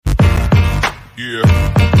Yeah.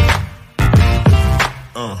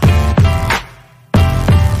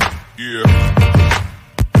 Yeah.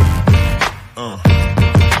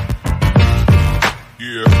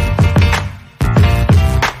 Yeah.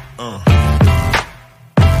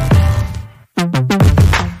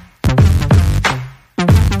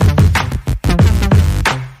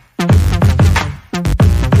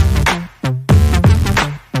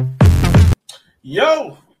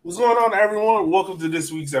 Yo, what's going on, everyone? Welcome to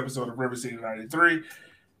this week's episode of River City 93.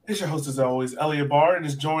 It's your host, as always, Elliot Barr,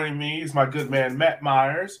 and joining me is my good man, Matt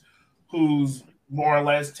Myers, who's more or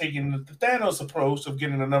less taking the Thanos approach of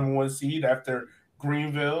getting the number one seed after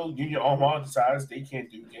Greenville, Union Omaha decides they can't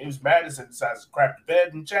do games. Madison decides to crap the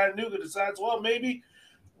bed, and Chattanooga decides, well, maybe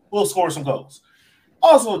we'll score some goals.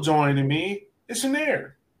 Also joining me is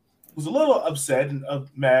Shanair, who's a little upset and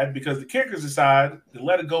mad because the Kickers decide to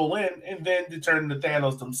let it go in and then to turn the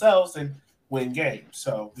Thanos themselves and win games.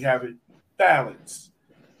 So we have it balanced.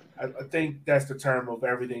 I think that's the term of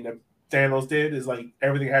everything that Thanos did, is like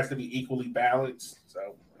everything has to be equally balanced.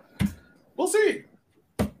 So we'll see.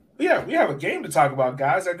 But yeah, we have a game to talk about,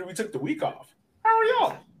 guys, after we took the week off. How are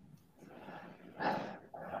y'all?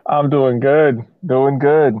 I'm doing good. Doing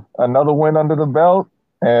good. Another win under the belt.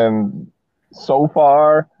 And so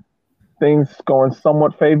far, things going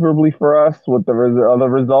somewhat favorably for us with the other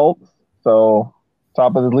results. So,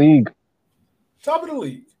 top of the league. Top of the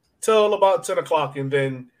league. Till about 10 o'clock, and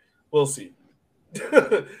then we'll see.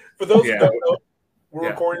 For those who don't know, we're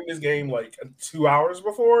recording this game like 2 hours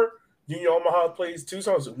before Union Omaha plays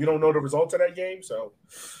Tucson, so we don't know the result of that game. So,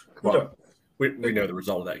 we know the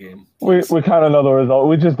result of that game. We kind of know the result.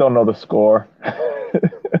 We just don't know the score.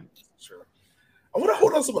 Sure. I want to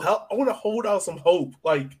hold out some help. I want to hold out some hope.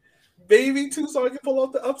 Like, maybe Tucson can pull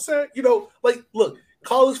off the upset. You know, like, look,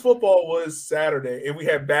 college football was Saturday, and we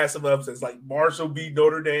had massive upsets. Like, Marshall beat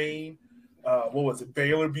Notre Dame. What was it?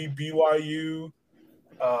 Baylor beat BYU.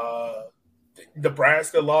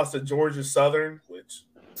 Nebraska lost to Georgia Southern, which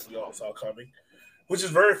we all saw coming, which is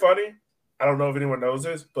very funny. I don't know if anyone knows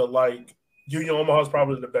this, but, like, Union Omaha is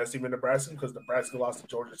probably the best team in Nebraska because Nebraska lost to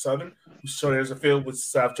Georgia Southern, who's shares a field with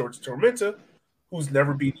South Georgia Tormenta, who's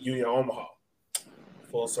never beat Union Omaha.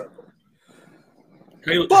 Full circle.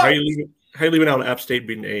 How you leaving out App State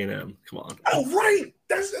beating A&M? Come on. Oh, right.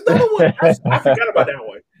 That's another one. I forgot about that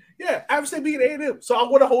one. Yeah, App State beating A&M. So I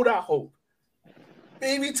want to hold out hope.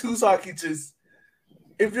 Maybe Tucson can just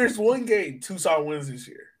 – if there's one game Tucson wins this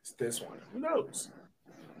year, it's this one. Who knows?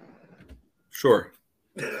 Sure.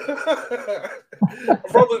 I'm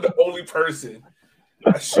probably the only person.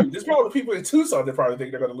 Shoot, there's probably people in Tucson that probably think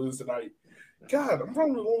they're going to lose tonight. God, I'm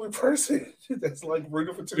probably the only person that's like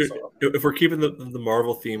rooting for Tucson. If we're keeping the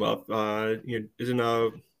Marvel theme up,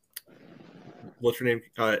 isn't what's her name?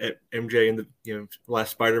 MJ in the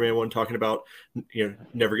last Spider-Man one talking about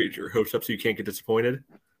never get your hopes up so you can't get disappointed.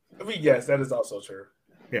 I mean, yes, that is also true.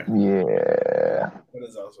 Yeah. That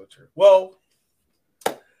is also true. Well,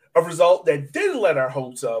 a result that didn't let our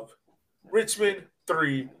hopes up: Richmond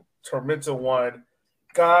 3, Tormenta 1.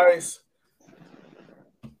 Guys,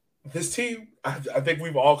 this team, I think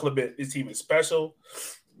we've all admitted this team is special.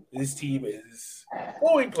 This team is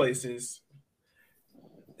going places.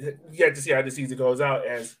 You have to see how the season goes out.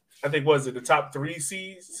 As I think, the top 3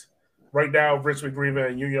 seeds right now, Richmond, Greenville,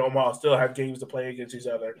 and Union Omaha still have games to play against each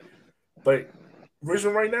other. But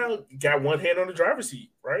Richmond right now got one hand on the driver's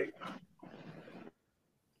seat, right?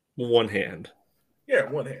 One hand. Yeah,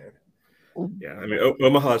 one hand. Yeah, I mean,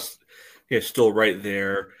 Omaha's still right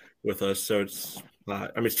there with us, so it's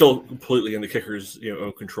still completely in the Kickers'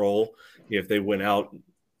 own control. If they win out,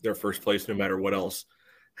 their first place, no matter what else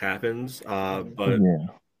happens. But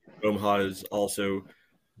Omaha is also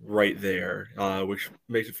right there, which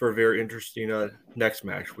makes it for a very interesting next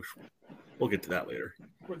match, which we'll get to that later.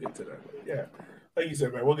 We'll get to that. Yeah, like you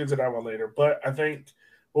said, man, we'll get to that one later. But I think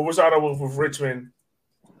what we're starting off with Richmond,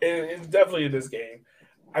 and it's definitely in this game.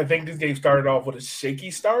 I think this game started off with a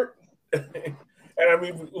shaky start. And I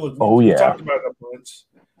mean, look, we talked about it a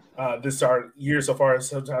bunch this year so far.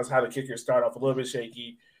 Sometimes how the Kickers start off a little bit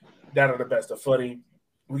shaky, not on the best of footing.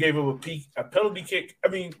 We gave him a penalty kick. I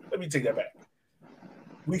mean, let me take that back.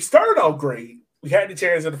 We started out great. We had the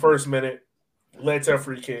chance in the first minute, led to a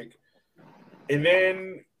free kick, and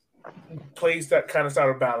then plays that kind of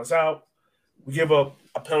started to balance out. We give up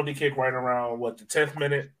a penalty kick right around the 10th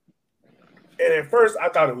minute, and at first I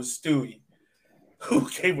thought it was Stewie who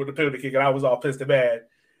came with the penalty kick, and I was all pissed and mad.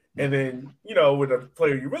 And then, when a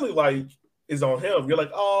player you really like is on him, you're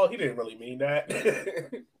like, oh, he didn't really mean that.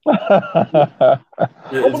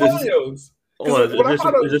 Is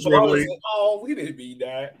this really? We didn't mean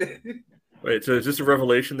that. Wait, so is this a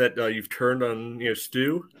revelation that you've turned on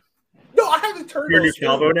Stu? No, I haven't turned You're on new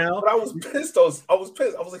Calvo now? but I was pissed. I was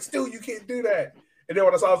pissed. I was like, Stu, you can't do that. And then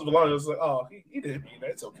when I saw his belongings, I was like, oh, he didn't mean that.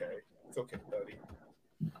 It's okay. It's okay, buddy.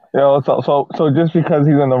 So just because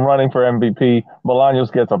he's in the running for MVP,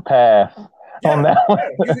 Bolaños gets a pass on that one.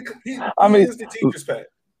 He I is the teacher's pet.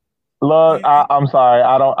 Look, I'm sorry.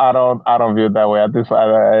 I don't view it that way.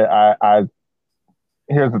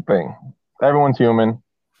 Here's the thing. Everyone's human.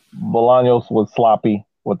 Bolaños was sloppy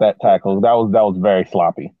with that tackle. That was very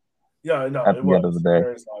sloppy. Yeah, no, at it the was end of the day.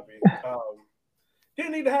 very sloppy.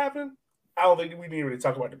 Didn't need to happen. I don't think we need to really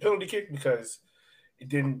talk about the penalty kick because it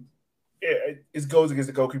didn't. It goes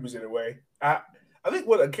against the goalkeepers anyway. I think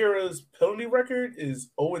what Akira's penalty record is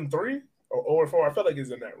 0-3 or 0-4. I feel like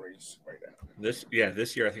it's in that range right now. This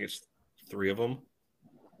year I think it's 3 of them.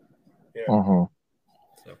 Yeah. Mm-hmm.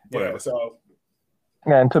 So whatever. Yeah. So.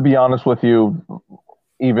 And to be honest with you,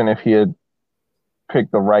 even if he had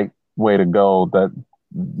picked the right way to go,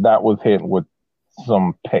 that was hit with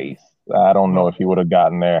some pace. I don't know if he would have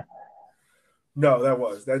gotten there. No, that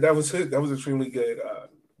was extremely good.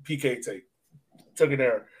 PK took it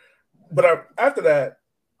there, but after that,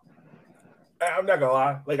 I'm not gonna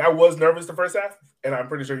lie. Like I was nervous the first half, and I'm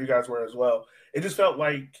pretty sure you guys were as well. It just felt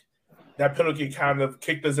like that penalty kind of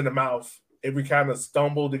kicked us in the mouth, and we kind of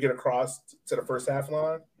stumbled to get across to the first half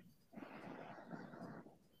line.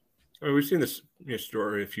 I mean, we've seen this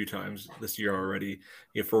story a few times this year already.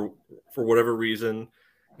 For whatever reason,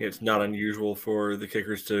 it's not unusual for the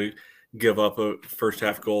kickers to give up a first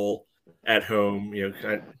half goal at home.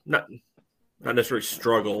 Not necessarily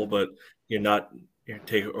struggle, but not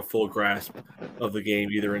take a full grasp of the game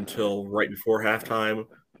either until right before halftime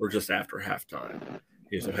or just after halftime.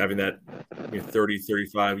 So having that 30,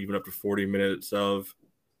 35, even up to 40 minutes of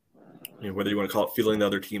whether you want to call it feeling the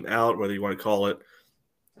other team out, whether you want to call it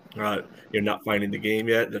not finding the game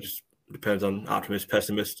yet. That just depends on optimist,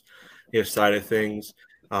 pessimist side of things.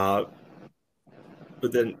 But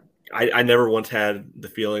then I never once had the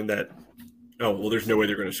feeling that, there's no way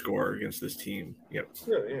they're going to score against this team.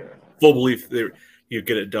 Full belief they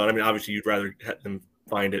get it done. I mean, obviously you'd rather have them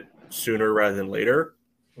find it sooner rather than later.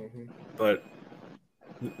 Mm-hmm. But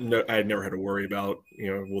no, I had never had to worry about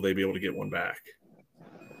will they be able to get one back.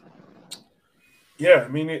 Yeah, I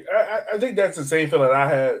mean, I think that's the same feeling I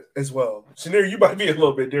had as well. Shanir, you might be a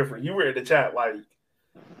little bit different. You were in the chat like,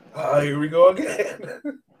 here we go again.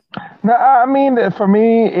 No, I mean, for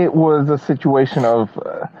me, it was a situation of,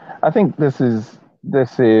 I think this is the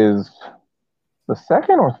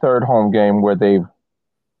second or third home game where they've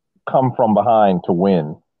come from behind to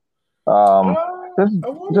win. Oh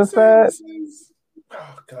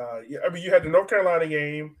God, yeah. I mean, you had the North Carolina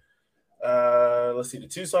game. Let's see, the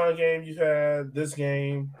Tucson game you had, this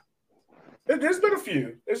game. There's been a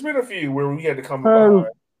few. There's been a few where we had to come behind.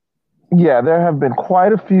 Yeah, there have been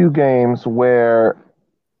quite a few games where,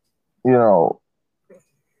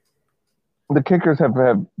 the kickers have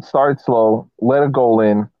started slow, let a goal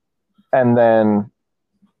in, and then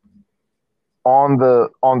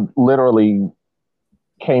literally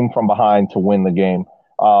came from behind to win the game.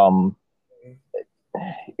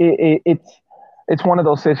 It's one of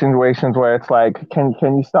those situations where it's like, can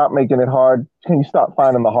you stop making it hard? Can you stop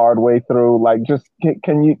finding the hard way through? Like, just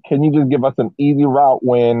can you just give us an easy route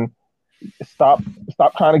win? Stop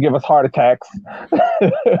trying to give us heart attacks.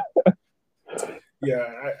 Yeah,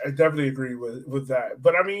 I definitely agree with that.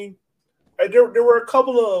 But I mean, there were a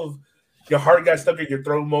couple of your heart got stuck in your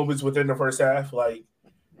throat moments within the first half. Like,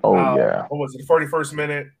 yeah, what was it? The 41st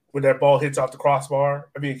minute when that ball hits off the crossbar.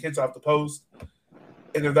 I mean, it hits off the post,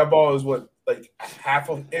 and if that ball is like half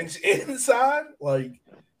an inch inside, like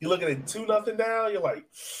you're looking at 2-0 down, you're like,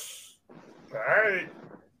 all right.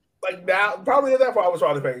 Like now, probably at that point I was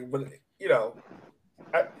probably paying, but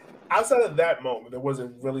outside of that moment, there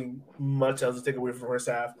wasn't really much else to take away from the first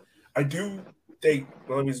half. I do think,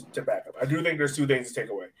 let me step back up. I do think there's 2 things to take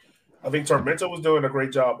away. I think Tormento was doing a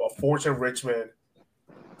great job of forcing Richmond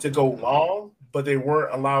to go long, but they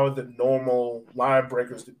weren't allowing the normal line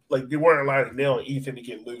breakers they weren't allowing Neil and Ethan to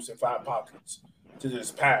get loose in 5 pockets to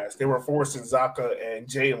just pass. They were forcing Zaka and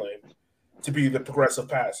Jalen to be the progressive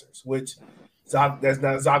passers, which that's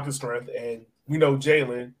not Zaka's strength. And we know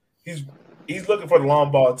Jalen, he's looking for the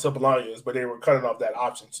long ball to Bolaños, but they were cutting off that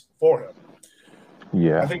option for him.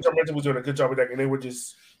 Yeah. I think Tormento was doing a good job of that, and they were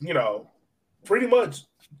just, pretty much,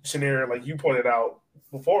 Shanir, like you pointed out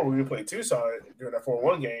before when we played Tucson during that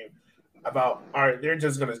 4-1 game, about, all right, they're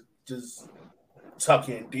just going to just tuck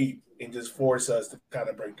in deep and just force us to kind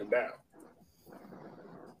of break them down.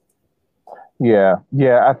 Yeah.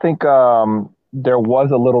 I think there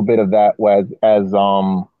was a little bit of that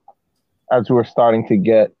as we were starting to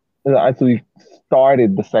get as we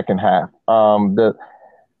started the second half. The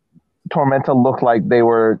Tormenta looked like they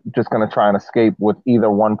were just going to try and escape with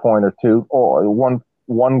either 1 point or two, or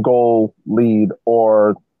one goal lead,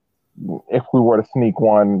 or if we were to sneak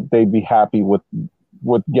one, they'd be happy with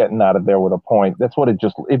getting out of there with a point. That's what it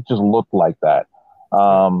just looked like that.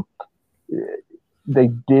 They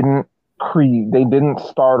didn't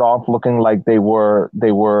start off looking like they were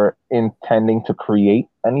intending to create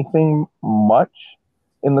anything much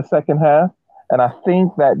in the second half, and I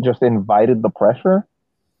think that just invited the pressure.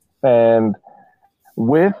 And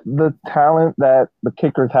with the talent that the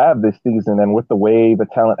Kickers have this season, and with the way the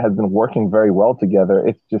talent has been working very well together,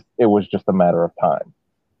 it was just a matter of time.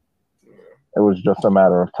 It was just a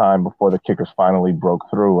matter of time before the Kickers finally broke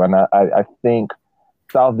through. And I think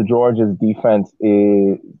South Georgia's defense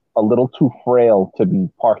is a little too frail to be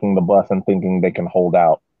parking the bus and thinking they can hold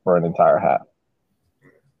out for an entire half.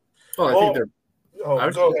 Well, I think they're. Go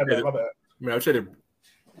ahead, my bad. I would say they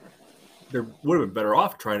would have been better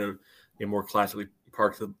off trying to more classically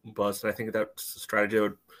park the bus, and I think that's a strategy that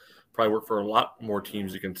would probably work for a lot more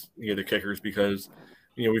teams against the Kickers, because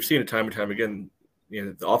we've seen it time and time again.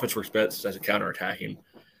 The offense works best as a counterattacking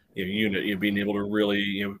unit. Being able to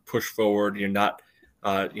really push forward, not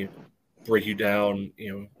break you down,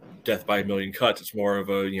 death by a million cuts. It's more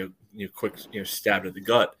of a quick stab to the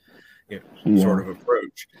gut sort of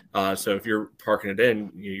approach. So if you're parking it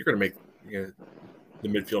in, you're going to make the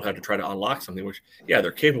midfield have to try to unlock something, which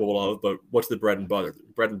they're capable of. But what's the bread and butter?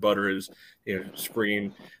 The bread and butter is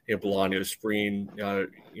Spreen, Bolaños, Spreen,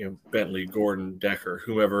 Bentley, Gordon, Decker,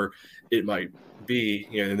 whomever it might be,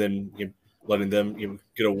 and then letting them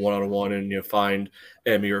get a one-on-one and find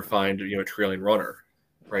Emmy or find a trailing runner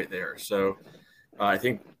right there. So I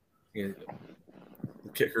think the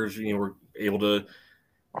Kickers were able to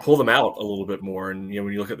pull them out a little bit more, and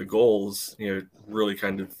when you look at the goals, really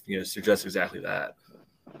kind of suggests exactly that.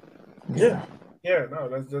 Yeah, no,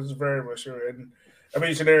 that's very much true. And I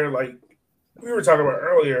mean, there, like we were talking about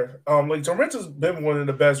earlier, like Tormenta's been one of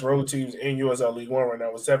the best road teams in USL League One right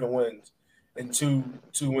now, with 7 wins and two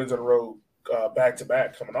wins on the road back to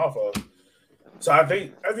back coming off of. So I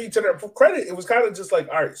mean, to their credit, it was kind of just like,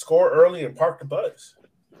 all right, score early and park the bus,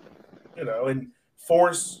 and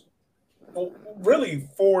force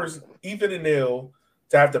Ethan and Neil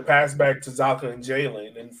to have to pass back to Zaka and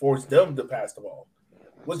Jalen and force them to pass the ball.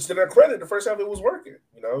 Which, to their credit, the first half it was working.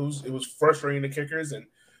 It was frustrating the Kickers and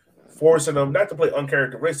forcing them not to play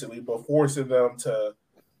uncharacteristically, but forcing them to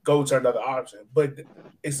go to another option. But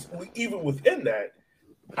even within that,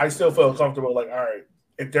 I still felt comfortable. Like, all right,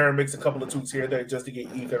 if Darren makes a couple of tweaks here and there just to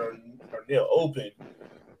get Ethan or Neil open,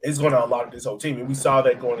 it's going to unlock this whole team. And we saw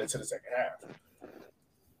that going into the second half.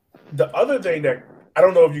 The other thing that I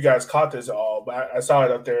don't know if you guys caught this at all, but I saw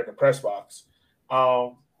it up there in the press box.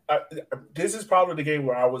 This is probably the game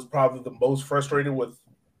where I was probably the most frustrated with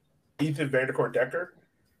Ethan Vandercourt Decker,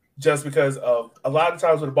 just because of a lot of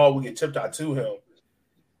times when the ball would get chipped out to him.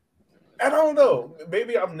 And I don't know,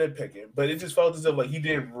 maybe I'm nitpicking, but it just felt as if like he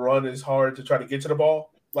didn't run as hard to try to get to the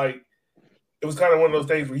ball. Like it was kind of one of those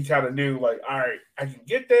things where he kind of knew, like, all right, I can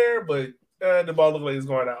get there, but the ball looked like it's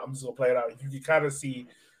going out. I'm just gonna play it out. You can kind of see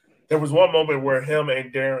there was one moment where him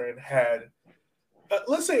and Darren had,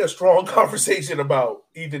 let's say, a strong conversation about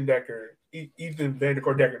Ethan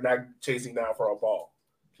Vandercourt Decker not chasing down for a ball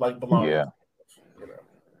like Bolaños. Yeah.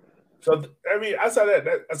 So I mean, outside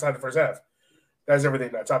the first half, that's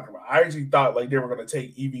everything that I'm talking about. I actually thought like they were going to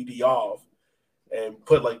take EVD off and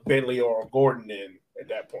put like Bentley or Gordon in at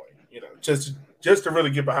that point, just to really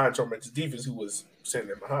get behind Tormenta's defense, who was sitting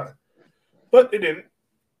there behind. But it didn't.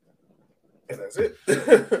 And that's it.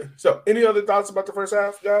 So, any other thoughts about the first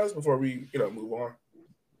half, guys, before we, move on?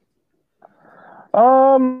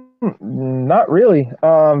 Not really.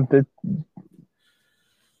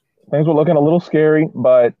 Things were looking a little scary,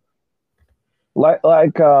 but like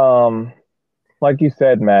you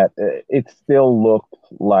said, Matt, it still looked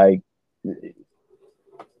like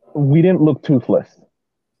we didn't look toothless.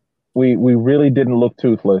 We really didn't look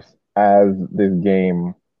toothless as this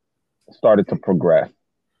game started to progress.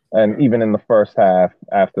 And even in the first half,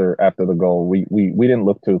 after the goal, we didn't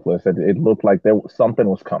look toothless. It looked like something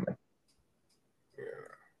was coming. Yeah,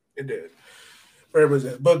 it did. Very much.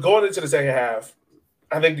 But going into the second half,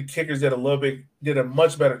 I think the Kickers did a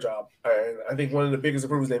much better job. And I think one of the biggest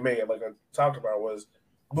improvements they made, like I talked about, was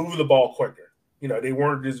move the ball quicker. They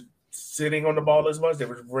weren't just sitting on the ball as much. They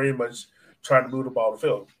were very much trying to move the ball to the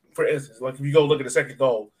field. For instance, like if you go look at the second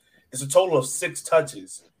goal, it's a total of 6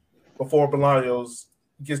 touches before Bolaños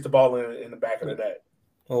gets the ball in the back of the net.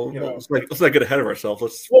 Well, let's not get ahead of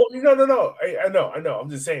ourselves. No. I know.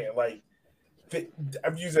 I'm just saying, like,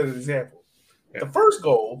 I've used that as an example. Yeah. The first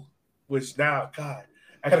goal, which now, God,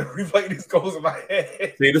 I got to replay these goals in my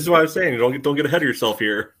head. See, this is what I'm saying. Don't get ahead of yourself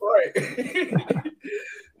here. Right.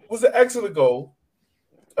 Was an excellent goal.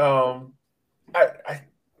 I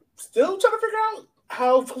still trying to figure out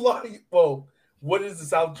how what is the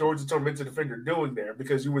South Georgia tormented defender doing there?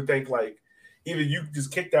 Because you would think like either you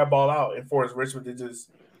just kick that ball out and force Richmond to just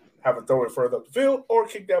have a throw it further up the field, or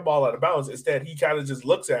kick that ball out of bounds. Instead, he kind of just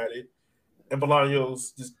looks at it, and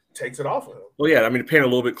Bolaños just takes it off of him. Well, yeah, I mean, to paint a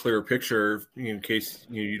little bit clearer picture, in case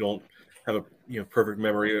you don't have a perfect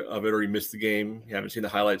memory of it, or you missed the game, you haven't seen the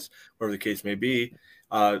highlights, whatever the case may be.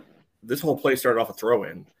 This whole play started off a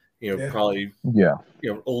throw-in. Probably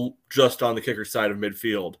just on the kicker side of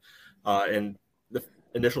midfield, and the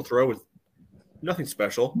initial throw was nothing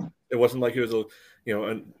special. It wasn't like it was a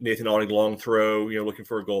Nathan Auding long throw, looking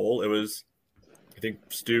for a goal. It was, I think,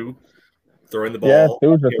 Stu throwing the ball. Yeah, it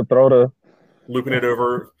was just a throw to looping it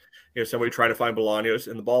over, somebody trying to find Bolaños,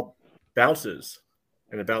 and the ball bounces,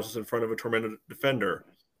 and it bounces in front of a tormented defender,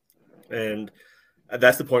 and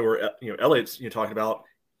that's the point where Elliott's talking about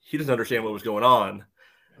he doesn't understand what was going on,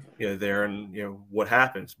 there, and what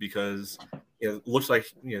happens, because it looks like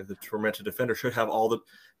the tormented defender should have all the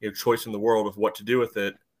choice in the world of what to do with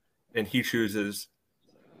it, and he chooses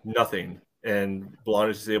nothing, and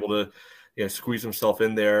Bolaños is able to squeeze himself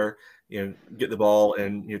in there, get the ball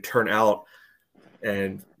and turn out,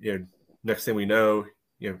 and next thing we know,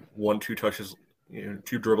 1-2 touches,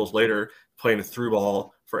 2 dribbles later, playing a through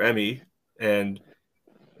ball for Emmy, and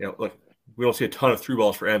look, we don't see a ton of through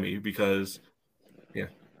balls for Emmy because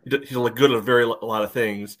he's good at a lot of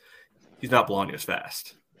things. He's not Bolaños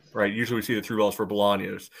fast, right? Usually we see the through balls for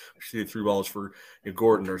Bolaños, we see the through balls for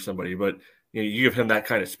Gordon or somebody, but you give him that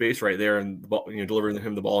kind of space right there, and delivering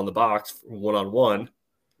him the ball in the box one-on-one,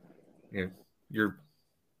 you're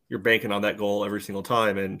banking on that goal every single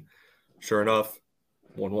time, and sure enough,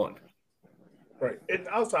 1-1. Right, and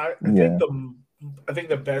outside, I think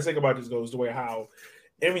the best thing about this goal is the way how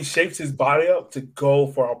Emmy shapes his body up to go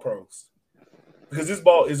for our pros, because this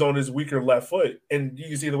ball is on his weaker left foot, and you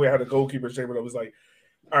can see the way how the goalkeeper shaped it up was like,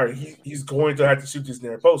 all right, he's going to have to shoot this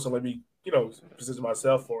near post, so let me position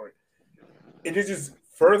myself for it. And it just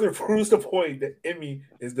further proves the point that Emmy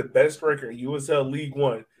is the best striker in USL League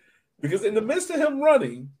One, because in the midst of him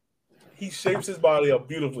running, he shapes his body up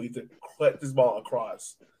beautifully to let this ball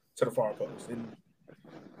across to the far post. And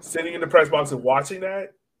sitting in the press box and watching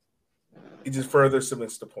that, it just further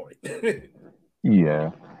cements the point.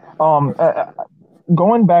 Yeah.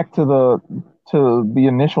 Going back to the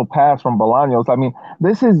initial pass from Bolaños, I mean,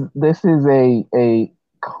 this is a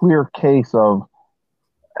clear case of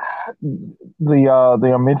the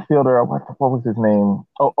midfielder. What was his name?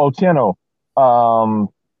 Otieno.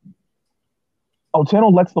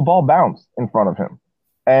 Otieno lets the ball bounce in front of him,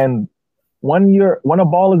 and when a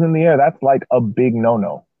ball is in the air, that's like a big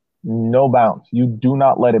no bounce. You do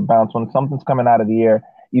not let it bounce when something's coming out of the air.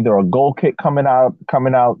 Either a goal kick coming out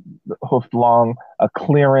hoofed long, a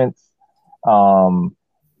clearance,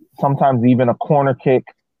 sometimes even a corner kick.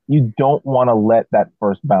 You don't want to let that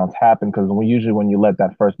first bounce happen, because usually when you let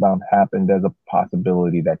that first bounce happen, there's a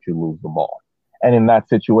possibility that you lose the ball. And in that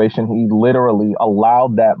situation, he literally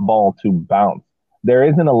allowed that ball to bounce. There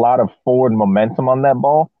isn't a lot of forward momentum on that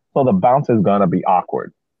ball, so the bounce is going to be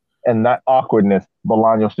awkward. And that awkwardness,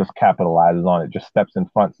 Bolaños just capitalizes on it, just steps in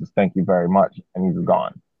front, says thank you very much, and he's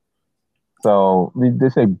gone. So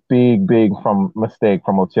this is a big mistake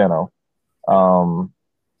from Otieno,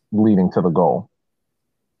 leading to the goal.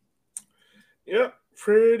 Yep,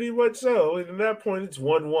 pretty much so. And at that point, it's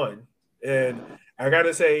 1-1. And I got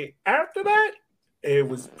to say, after that, it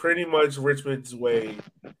was pretty much Richmond's way,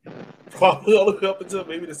 probably all the way up until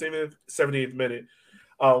maybe the 78th minute.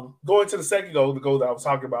 Going to the second goal, the goal that I was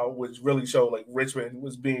talking about, which really showed like Richmond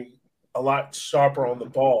was being a lot sharper on the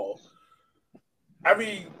ball. I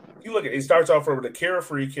mean, you look at it starts off from the Kara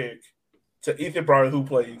free kick to Ethan Bryan, who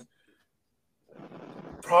plays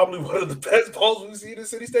probably one of the best balls we've seen in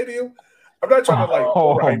City Stadium. I'm not trying to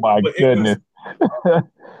Oh my goodness!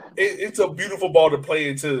 It's a beautiful ball to play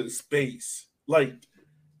into space. Like,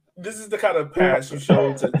 this is the kind of pass you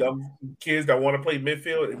show to dumb kids that want to play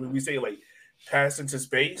midfield. And when we say like pass into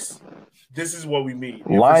space, this is what we mean.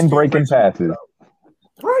 Line breaking passes.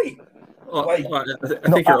 Right. I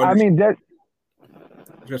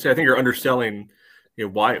think you're underselling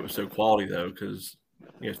why it was so quality, though, because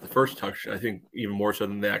it's the first touch, I think, even more so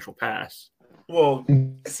than the actual pass. Well,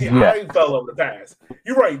 see, yeah. I fell over the pass.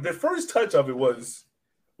 You're right. The first touch of it was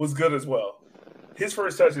good as well. His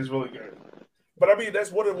first touch is really good. But I mean,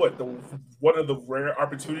 that's one of the rare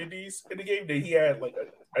opportunities in the game that he had like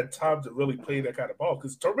a time to really play that kind of ball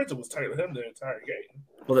because Tormentor was tight with him the entire game.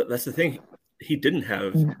 Well, that's the thing. He didn't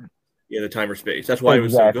have the time or space. That's why it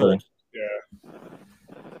was so good.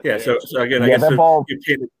 Yeah. So again, I guess that ball.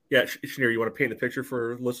 Shanir, you want to paint the picture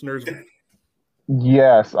for listeners?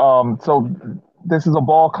 Yes. So this is a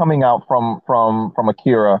ball coming out from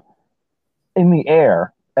Akira in the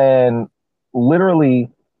air, and literally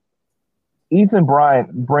Ethan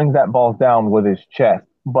Bryant brings that ball down with his chest,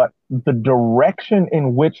 but the direction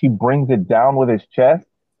in which he brings it down with his chest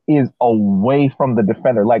is away from the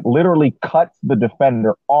defender, like literally cuts the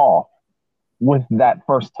defender off with that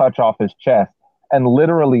first touch off his chest. And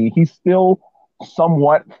literally, he's still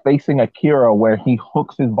somewhat facing Akira where he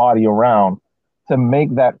hooks his body around to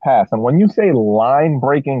make that pass. And when you say line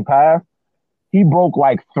breaking pass, he broke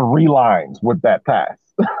like 3 lines with that pass.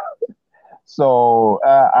 So,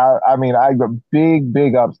 I mean, I got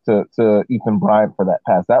big ups to Ethan Bryant for that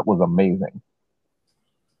pass. That was amazing.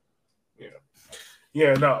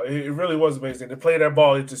 Yeah, no, it really was amazing. To play that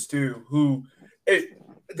ball into Stu,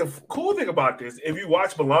 the cool thing about this, if you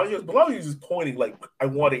watch Bolaños is pointing like, I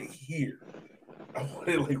want it here. I want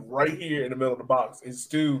it like right here in the middle of the box. And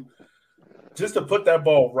Stu, just to put that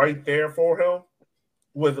ball right there for him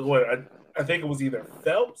with what I think it was either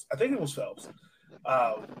Phelps. I think it was Phelps.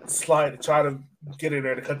 Slide to try to get in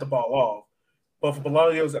there to cut the ball off. But for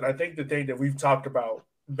Bolaños, and I think the thing that we've talked about,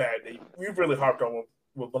 Matt, that we've really harped on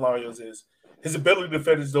with Bolaños is his ability to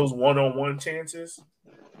finish those one-on-one chances.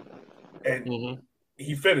 And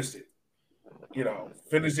he finished it.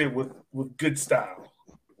 Finished it with good style.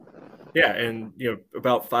 Yeah, and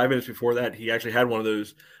about 5 minutes before that, he actually had one of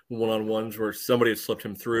those one-on-ones where somebody had slipped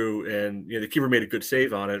him through, and the keeper made a good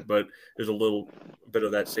save on it. But there's a little bit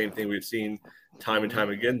of that same thing we've seen time and time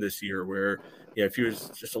again this year, where if he was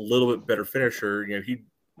just a little bit better finisher, he'd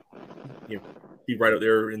be right up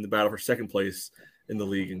there in the battle for second place in the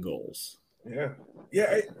league in goals. Yeah,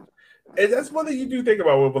 and that's one thing you do think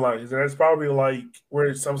about with Bolaños, and that's probably like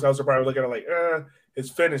where some scouts are probably looking at like, his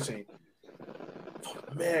finishing.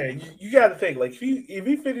 Man, you got to think like if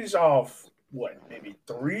he finished off maybe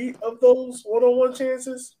 3 of those one-on-one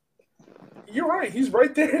chances, you're right. He's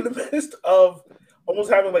right there in the midst of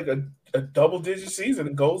almost having like a double-digit season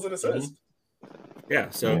in goals and assists. Yeah,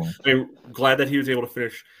 so I mean, glad that he was able to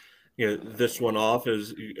finish. This one off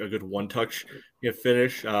is a good one-touch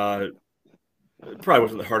finish. Probably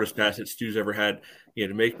wasn't the hardest pass that Stu's ever had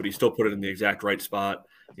to make, but he still put it in the exact right spot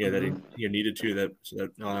that he needed to, so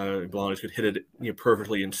that Bolaños could hit it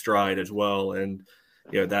perfectly in stride as well. And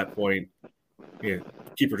at that point,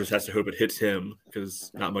 keeper just has to hope it hits him because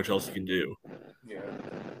not much else he can do.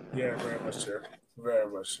 Yeah, very much sure. Very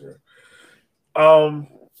much sure.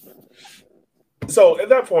 So at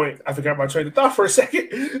that point, I forgot my train of thought for a second.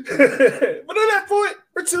 But at that point,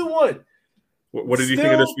 we're 2-1. What did you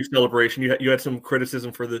think of this week's celebration? You had some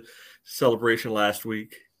criticism for the celebration last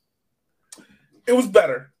week. It was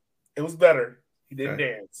better. He didn't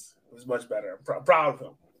dance. It was much better. I'm proud of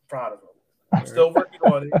him. I'm still working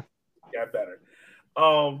on it. Got better.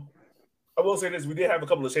 I will say this: we did have a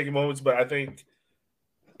couple of shaky moments, but I think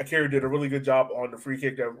Akira did a really good job on the free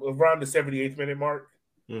kick around the 78th minute mark.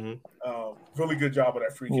 Really good job of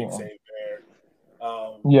that free kick save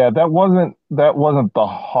there. That wasn't the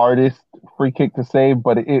hardest free kick to save,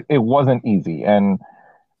 but it wasn't easy, and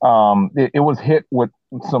it was hit with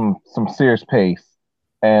some serious pace,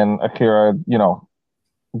 and Akira,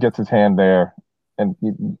 gets his hand there, and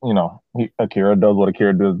Akira does what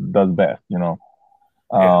Akira does best,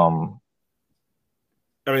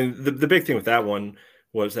 I mean, the big thing with that one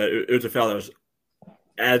was that it was a foul that was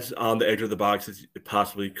as on the edge of the box as it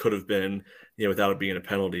possibly could have been, without it being a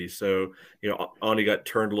penalty. So, Ani got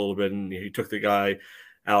turned a little bit and he took the guy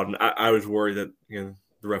out. And I was worried that, the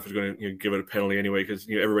ref was going to give it a penalty anyway because,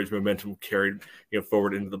 everybody's momentum carried,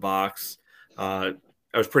 forward into the box. I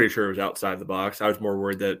was pretty sure it was outside the box. I was more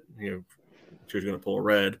worried that, she was going to pull a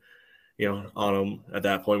red, on him at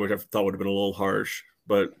that point, which I thought would have been a little harsh,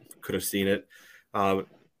 but could have seen it. I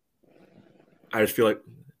just feel like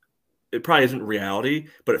it probably isn't reality,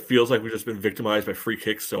 but it feels like we've just been victimized by free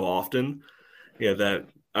kicks so often, that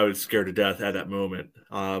I was scared to death at that moment.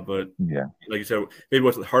 But like you said, maybe it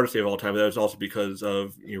wasn't the hardest save of all time, but that was also because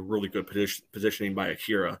of really good positioning by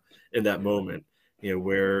Akira in that moment.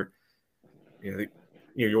 Where when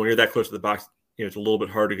you're that close to the box, it's a little bit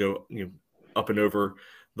hard to go up and over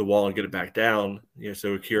the wall and get it back down.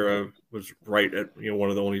 So Akira was right at one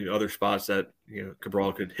of the only other spots that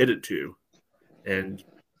Cabral could hit it to, and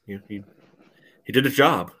he did his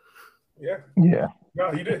job. Yeah. No,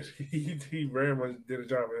 he did. He very much did a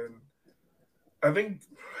job, and I think,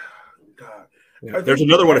 God. Yeah. I There's think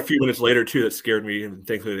another one a few minutes later too that scared me, and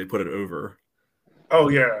thankfully they put it over. Oh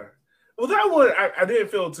yeah. Well, that one I didn't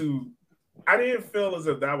feel too. I didn't feel as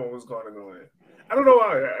if that one was going to go in. I don't know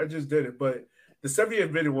why. I just did it, but the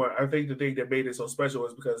 70th minute one, I think the thing that made it so special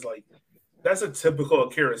is because like that's a typical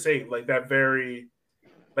Akira save, like that very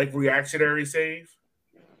like reactionary save.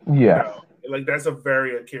 Yeah. You know, like that's a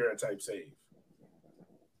very Akira type save.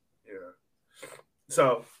 Yeah.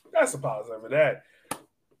 So that's a positive of that.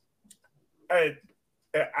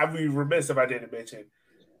 I'd be remiss if I didn't mention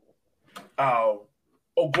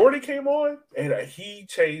O'Gordy came on and he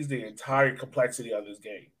changed the entire complexity of this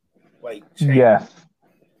game. Like, yes,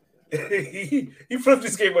 he flipped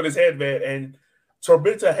this game on his head, man, and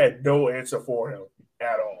Tormenta had no answer for him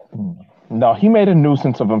at all. No, he made a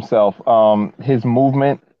nuisance of himself. His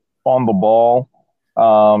movement on the ball,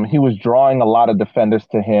 he was drawing a lot of defenders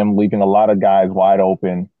to him, leaving a lot of guys wide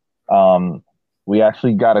open. We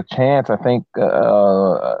actually got a chance, I think,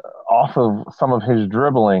 off of some of his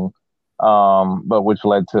dribbling, but which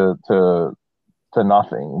led to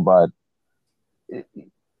nothing. But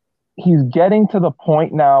he's getting to the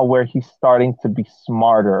point now where he's starting to be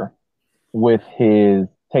smarter with his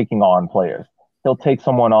taking on players. He'll take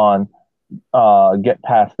someone on, get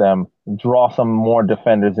past them, draw some more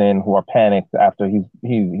defenders in who are panicked after he's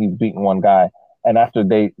beaten one guy, and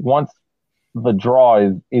once the draw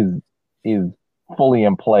is fully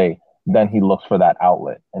in play, then he looks for that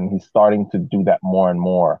outlet, and he's starting to do that more and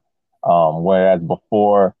more. Whereas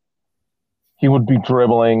before, he would be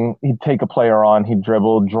dribbling, he'd take a player on, he'd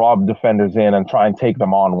dribble, draw defenders in, and try and take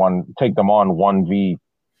them on 1v,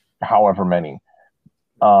 however many.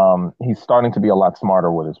 He's starting to be a lot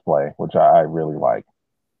smarter with his play, which I really like.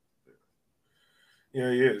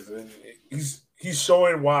 Yeah, he is. And he's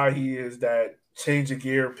showing why he is that change of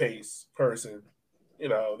gear pace person,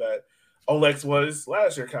 that Olex was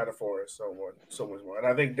last year kind of for us so much more. And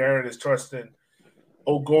I think Darren is trusting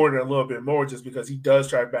O'Gordy a little bit more just because he does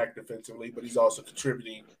try back defensively, but he's also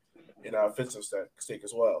contributing in our offensive stake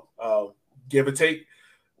as well. Give or take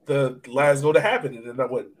the last goal to happen, and then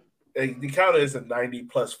the count is a 90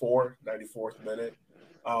 plus 4, 94th minute.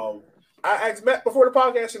 I asked Matt before the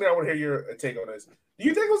podcast, and I want to hear your take on this. Do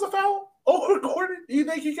you think it was a foul over Gordon? Do you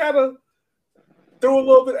think he kind of threw a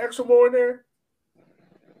little bit extra more in there?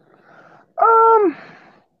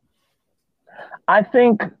 I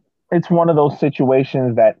think it's one of those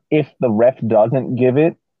situations that if the ref doesn't give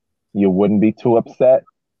it, you wouldn't be too upset,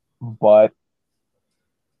 but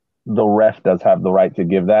the ref does have the right to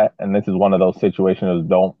give that, and this is one of those situations that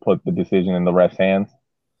don't put the decision in the ref's hands,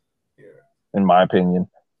 in my opinion.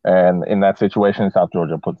 And in that situation, South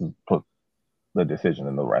Georgia put the decision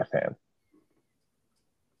in the ref's hands.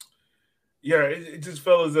 Yeah, it just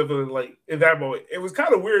felt as if, like, in that moment, it was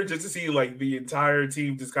kind of weird just to see, like, the entire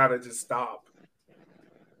team just kind of just stop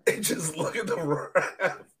and just look at the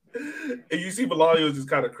ref. And you see Bolaños just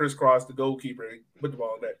kind of crisscross the goalkeeper and put the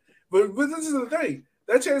ball in there. But this is the thing.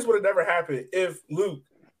 That chance would have never happened if Luke,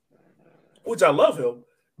 which I love him,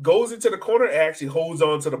 goes into the corner and actually holds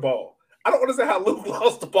on to the ball. I don't understand how Luke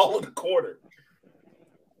lost the ball in the corner.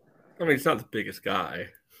 I mean, he's not the biggest guy.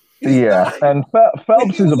 And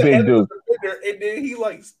Phelps is a big dude. And then he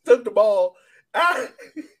like took the ball. I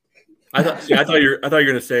thought you were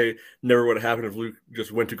going to say never would have happened if Luke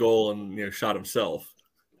just went to goal and shot himself,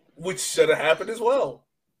 which should have happened as well.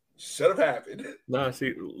 Should have happened. No,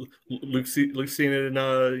 see, Luke's seeing it in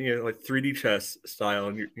like 3D chess style,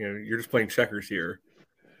 and you're just playing checkers here.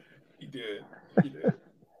 He did.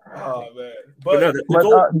 Oh man, but no, the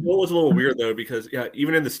goal was a little weird though, because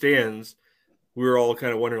even in the stands, we were all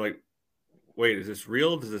kind of wondering, like, wait, is this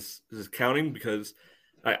real? Is this counting? Because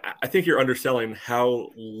I think you're underselling how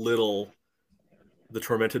little the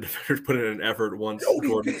Tormenta defenders put in an effort once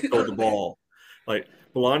Jordan stole the ball. Like,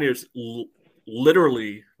 Bolaños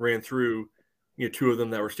literally ran through two of them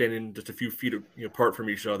that were standing just a few feet apart from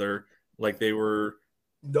each other, like they were.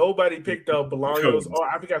 Nobody picked up Bolaños. Oh,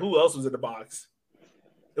 I forgot who else was in the box.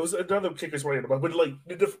 It was another kicker's running in the box, but like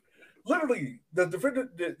literally the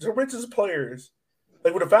Tormenta's players,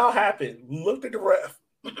 like when the foul happened, looked at the ref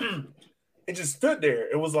and just stood there.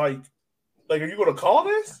 It was like, are you going to call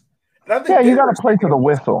this? And I think you got to play to the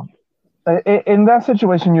whistle. In that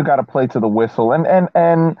situation, you got to play to the whistle.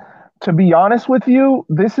 And to be honest with you,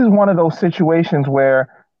 this is one of those situations where,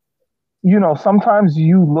 sometimes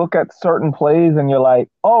you look at certain plays and you're like,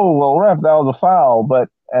 oh, well, ref, that was a foul.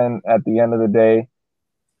 And at the end of the day,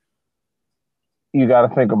 you got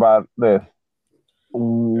to think about this.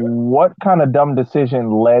 What kind of dumb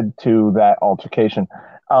decision led to that altercation?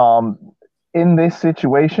 In this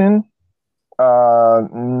situation,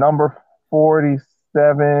 number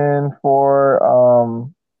 47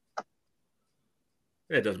 for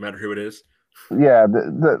It doesn't matter who it is. yeah,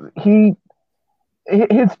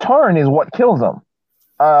 his turn is what kills him.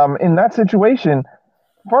 In that situation,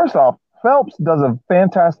 first off, Phelps does a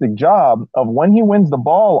fantastic job of when he wins the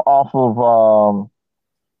ball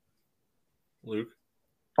Luke.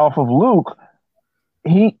 off of Luke,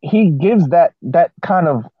 he gives that kind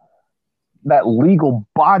of that legal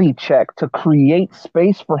body check to create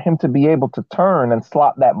space for him to be able to turn and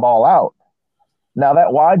slot that ball out. Now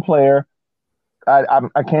that wide player,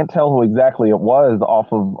 I can't tell who exactly it was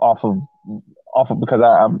off of because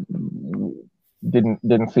I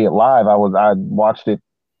didn't see it live. I watched it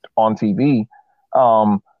on TV.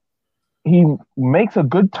 He makes a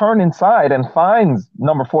good turn inside and finds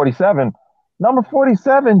number 47. Number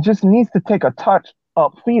 47 just needs to take a touch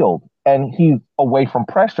upfield, and he's away from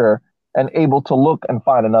pressure and able to look and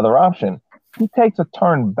find another option. He takes a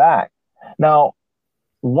turn back. Now,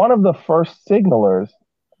 one of the first signalers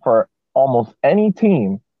for almost any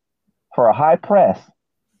team for a high press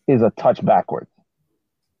is a touch backwards.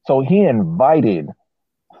 So he invited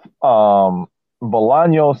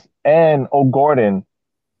Bolaños and O'Gordon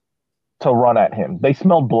to run at him. They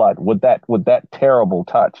smelled blood with that terrible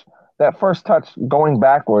touch. That first touch going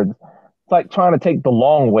backwards, it's like trying to take the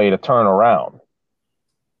long way to turn around.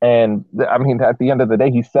 And I mean, at the end of the day,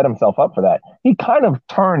 he set himself up for that. He kind of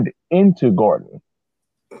turned into Gordon,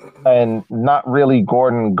 and not really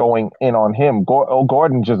Gordon going in on him.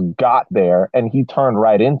 Gordon just got there, and he turned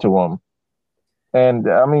right into him. And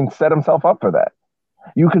I mean, set himself up for that.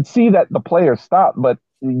 You could see that the player stopped, but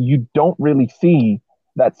you don't really see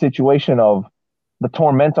that situation of the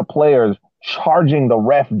Tormenta players charging the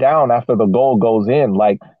ref down after the goal goes in,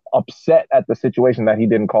 like upset at the situation that he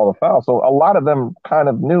didn't call a foul. So a lot of them kind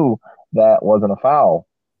of knew that wasn't a foul.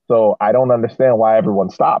 So I don't understand why everyone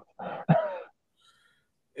stopped.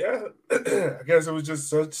 Yeah, I guess it was just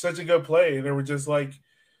such a good play, and they were just like,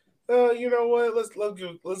 you know what? Let's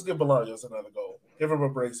give Bolaños another goal. Give him a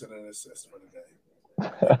brace and an assist for the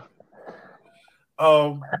game.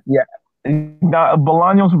 Yeah.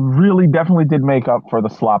 Bolaños really definitely did make up for the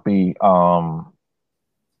sloppy for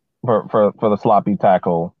the sloppy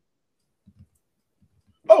tackle.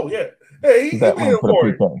 Oh yeah, hey, he made up for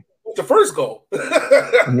it with the first goal.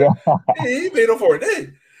 Yeah, he made up for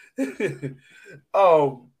it.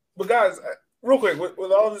 But guys, real quick,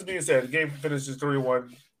 with all this being said, the game finishes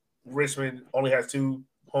 3-1. Richmond only has 2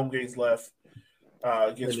 home games left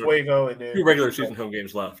against Fuego, and then 2 regular season home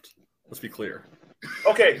games left. Let's be clear.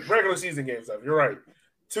 Okay, regular season games left. You're right.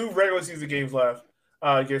 2 regular season games left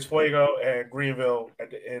against Fuego and Greenville at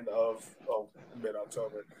the end of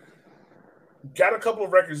mid-October. Got a couple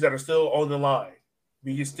of records that are still on the line.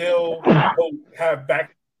 We can still have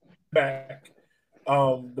back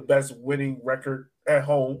the best winning record at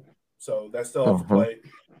home, so that's still up for play.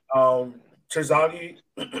 Terzaghi,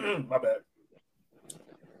 my bad.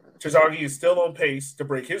 Terzaghi is still on pace to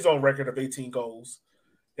break his own record of 18 goals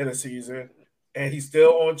in a season, and he's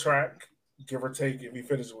still on track, give or take, if he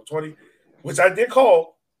finishes with 20, which I did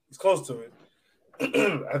call. He's close to it.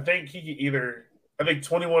 I think he can either. I think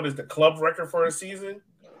 21 is the club record for a season,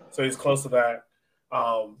 so he's close to that,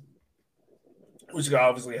 which could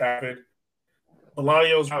obviously happen.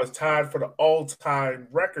 Bolaños now is tied for the all-time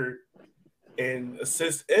record in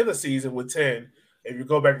assists in a season with 10. If you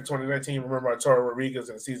go back to 2019, remember Arturo Rodriguez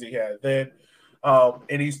and the season he had then.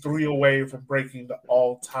 And he's 3 away from breaking the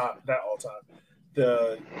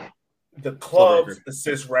the club's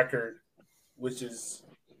assist record, which is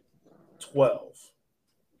 12.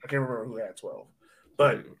 I can't remember who had 12.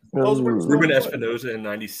 But those were Ruben Espinoza in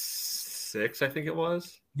 96, I think it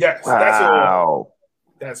was. Yes, wow.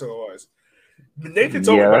 That's who it was. Nathan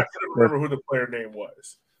told me, but I couldn't remember who the player name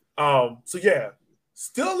was. So yeah,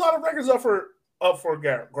 still a lot of records up for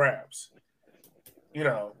grabs. You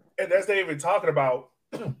know, and as they even talking about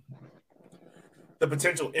the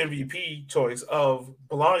potential MVP choice of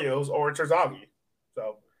Bolaños or Terzaghi.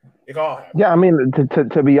 So it all happens. Yeah, I mean,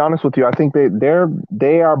 to be honest with you, I think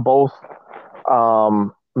they are both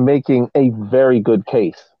making a very good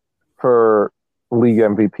case for league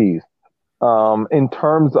MVPs. In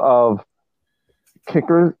terms of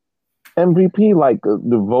kickers MVP, like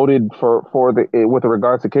voted for with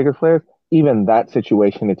regards to kickers players, even that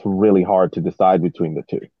situation, it's really hard to decide between the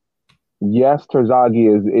two. Yes,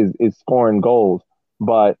 Terzaghi is scoring goals,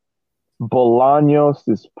 but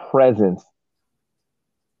Bolaños' presence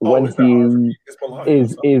when he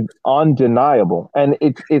is undeniable, and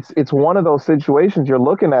it's one of those situations you're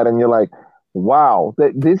looking at and you're like, wow,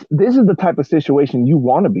 this is the type of situation you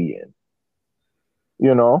want to be in.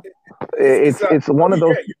 You know, It's one of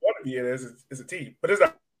those. Yeah, you want to be in as a team, but it's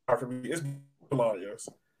not hard for me. It's Bolaños.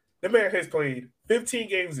 The man has played 15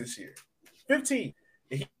 games this year. 15.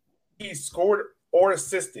 He scored or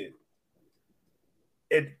assisted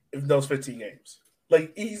in those 15 games.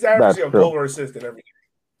 Like, he's averaging a goal or assist in every game.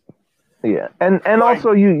 Yeah, and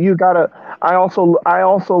also you gotta. I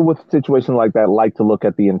also with situations like that like to look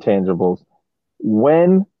at the intangibles.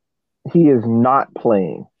 When he is not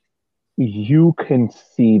playing, you can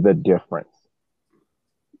see the difference.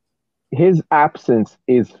 His absence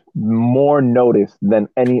is more noticed than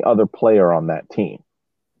any other player on that team.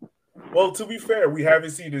 Well, to be fair, we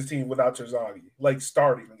haven't seen this team without Terzaghi, like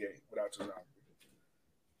starting the game without Terzaghi.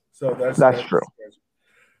 So that's true.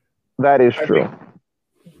 That is true.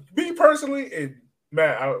 Me personally, and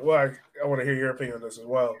Matt, I want to hear your opinion on this as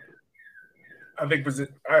well. I think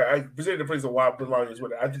I presented the place of why Bolaños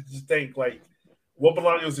with it. I just think like what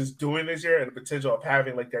Bolaños is doing this year and the potential of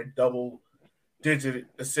having like that double-digit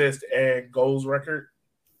assist and goals record.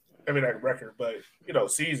 I mean, not record, but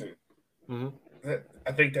season. Mm-hmm.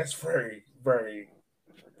 I think that's very, very.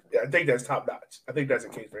 Yeah, I think that's top notch. I think that's a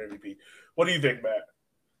case for MVP. What do you think, Matt?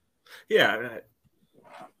 Yeah,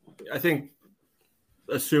 I think.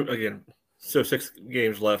 Again, so 6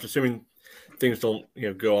 games left. Assuming things don't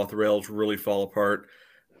go off the rails, really fall apart.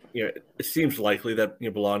 It seems likely that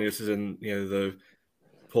Bolaños is in the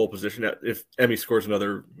pole position. If Emmy scores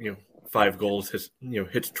another 5 goals,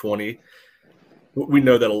 hits 20. We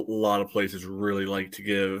know that a lot of places really like to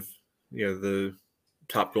give the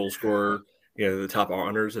top goal scorer the top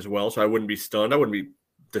honors as well. So I wouldn't be stunned. I wouldn't be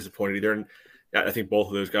disappointed either. And I think both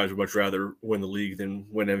of those guys would much rather win the league than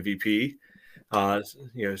win MVP.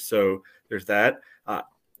 So there's that. I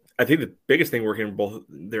think the biggest thing working in both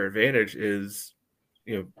their advantage is,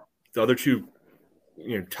 the other two,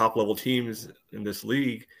 top level teams in this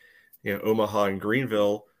league, Omaha and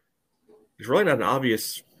Greenville. There's really not an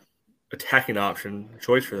obvious attacking option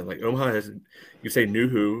choice for them. Like Omaha has, you say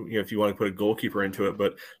Nuhu, if you want to put a goalkeeper into it,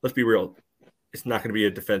 but let's be real, it's not going to be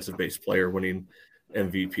a defensive based player winning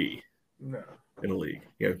MVP. No. In the league.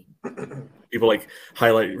 People like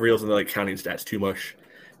highlight reels and they're like counting stats too much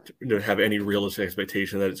to have any realistic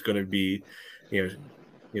expectation that it's going to be,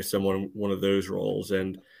 someone one of those roles.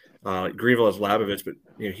 And Greenville has Labovich, but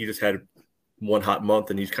he just had one hot month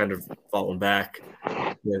and he's kind of fallen back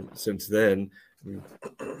since then.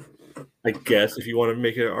 I guess if you want to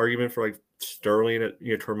make an argument for like Sterling at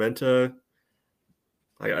Tormenta,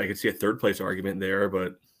 I could see a third place argument there,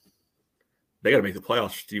 but they got to make the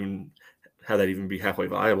playoffs to even have that even be halfway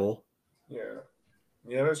viable.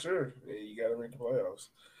 Yeah, that's true. Yeah, you got to make the playoffs.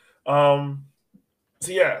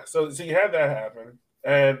 So you had that happen,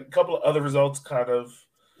 and a couple of other results kind of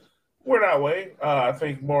went our way. I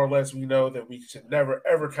think more or less we know that we should never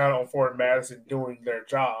ever count on Fort Madison doing their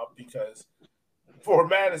job because Fort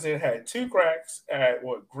Madison had 2 cracks at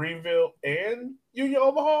Greenville and Union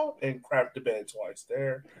Omaha and crapped the bed twice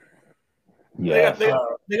there. Yeah,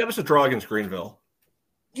 they got us a draw against Greenville.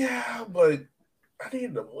 Yeah, but I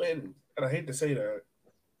needed to win, and I hate to say that.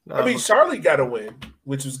 I mean, Charlie got a win,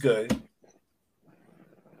 which was good.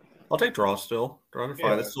 I'll take draw still. Draw to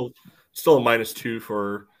 5. It's still a -2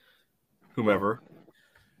 for whomever.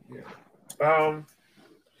 Yeah. So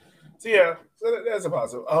that's a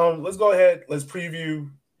positive. Let's go ahead. Let's preview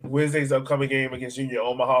Wednesday's upcoming game against Union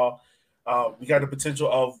Omaha. We got the potential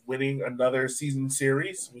of winning another season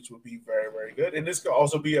series, which would be very, very good. And this could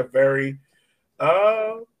also be a very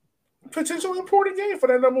potential important game for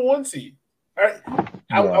that number 1 seed.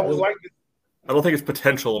 I was like, I don't think it's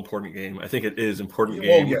potential important game. I think it is important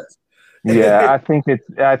game. Well, yes. Yeah, I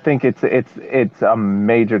think it's a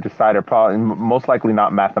major decider, probably most likely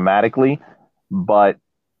not mathematically, but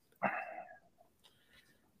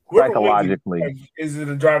psychologically. Is it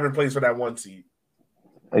a driving place for that 1 seed?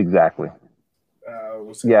 Exactly.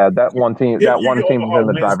 That one team is in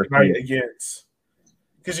the driver's seat against.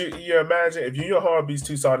 Because you imagine if Union Omaha beats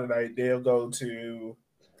Tucson tonight, they'll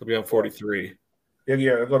be on 43. Yeah,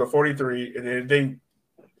 they'll go to 43, and then they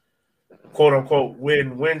quote unquote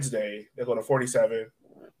win Wednesday. They'll go to 47.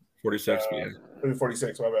 46, Maybe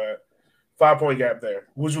 46, my bad. 5-point gap there,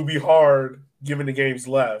 which would be hard given the games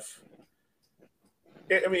left.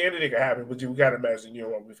 I mean, anything can happen, but you got to imagine Union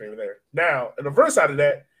Omaha will be favored there. Now, on the first side of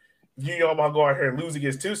that, if Union Omaha go out here and lose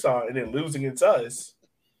against Tucson and then lose against us,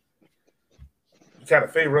 you kind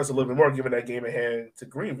of favor us a little bit more given that game at hand to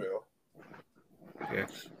Greenville. Yeah.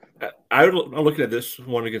 I'm looking at this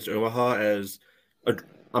one against Omaha as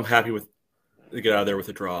I'm happy with to get out of there with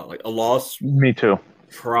a draw. Like a loss, me too.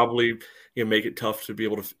 Probably make it tough to be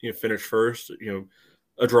able to finish first.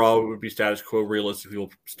 A draw would be status quo. Realistically,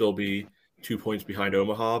 will still be 2 points behind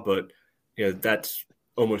Omaha, but that's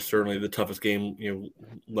almost certainly the toughest game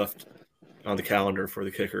left on the calendar for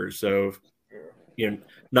the Kickers. So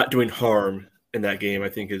not doing harm in that game, I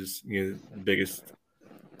think, is the biggest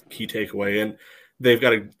key takeaway. And they've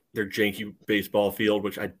got their janky baseball field,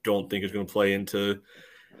 which I don't think is going to play into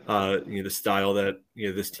the style that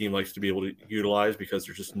this team likes to be able to utilize, because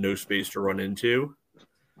there's just no space to run into.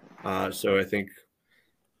 So I think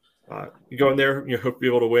you go in there, hope to be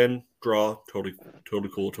able to win, draw, totally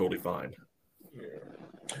cool, totally fine. Yeah.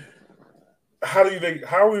 How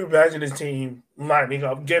are we imagine this team lining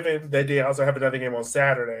up, given that they also have another game on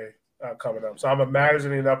Saturday coming up? So I'm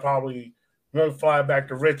imagining they'll probably won't fly back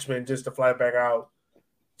to Richmond just to fly back out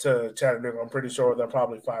to Chattanooga. I'm pretty sure they'll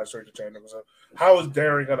probably fly straight to Chattanooga. So how is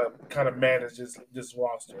Darren going to kind of manage this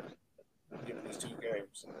roster given these 2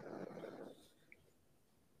 games?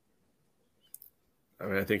 I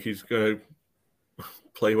mean, I think he's going to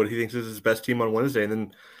play what he thinks is his best team on Wednesday and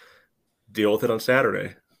then deal with it on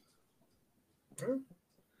Saturday.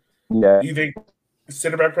 Yeah. Do you think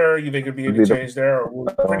center back pair, you think it'd be any change there? Or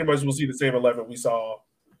pretty much we'll see the same 11 we saw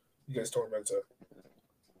against Tormenta?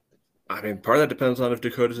 I mean, part of that depends on if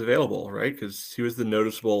Dakota's available, right? Because he was the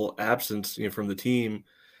noticeable absence from the team.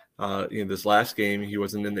 This last game, he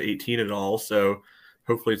wasn't in the 18 at all. So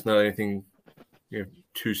hopefully it's not anything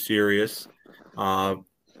too serious. But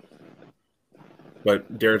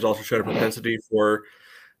Darren's also showed a propensity for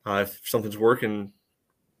if something's working,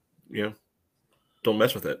 don't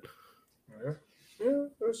mess with it. Yeah,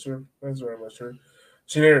 that's true. That's very much true.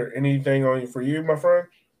 Shanir, anything for you, my friend?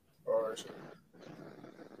 Or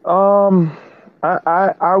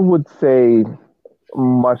I would say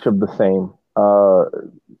much of the same.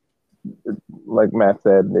 Like Matt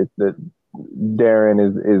said, it's that Darren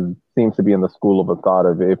is seems to be in the school of a thought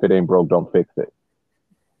of if it ain't broke, don't fix it.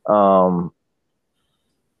 I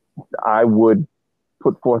would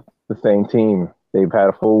put forth the same team. They've had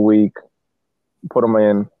a full week, put them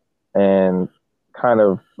in, and kind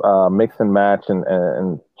of mix and match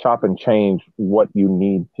and chop and change what you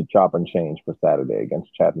need to chop and change for Saturday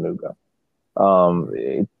against Chattanooga.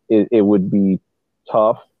 It would be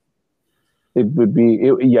tough. It would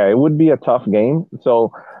be a tough game.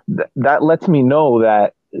 So that lets me know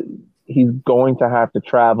that he's going to have to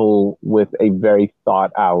travel with a very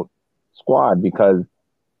thought out squad, because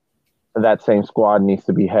that same squad needs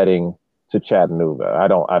to be heading to Chattanooga. I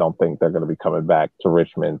don't think they're going to be coming back to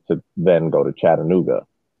Richmond to then go to Chattanooga.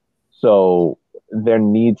 So there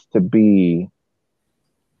needs to be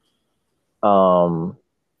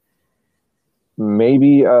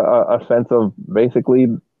maybe a sense of basically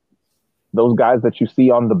those guys that you see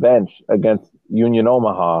on the bench against Union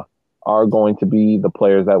Omaha are going to be the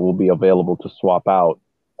players that will be available to swap out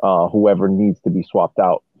whoever needs to be swapped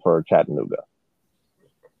out for Chattanooga.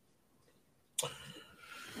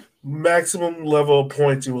 Maximum level of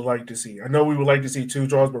points you would like to see? I know we would like to see 2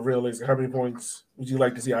 draws, but realistically, how many points would you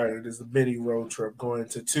like to see out of this mini road trip going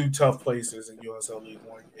to 2 tough places in USL League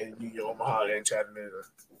One in Union Omaha and Chattanooga?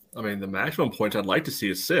 I mean, the maximum points I'd like to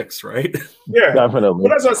see is 6, right? Yeah, definitely. But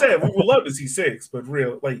that's what I said. We would love to see 6, but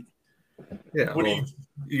yeah. Well,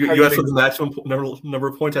 you asked what the maximum number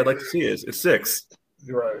of points I'd like to see is. It's 6.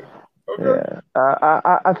 You're right. Okay.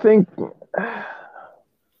 Yeah, I think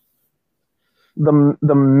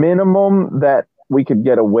the minimum that we could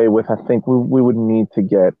get away with, I think we would need to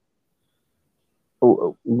get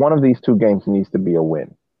one of these 2 games needs to be a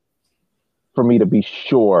win for me to be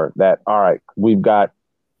sure that, all right, we've got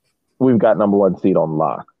number 1 seed on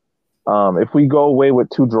lock. If we go away with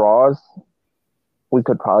 2 draws, we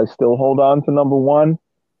could probably still hold on to number 1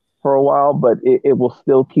 for a while, but it will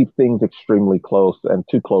still keep things extremely close and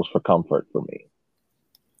too close for comfort for me.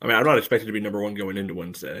 I mean, I'm not expected to be number 1 going into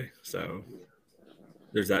Wednesday, so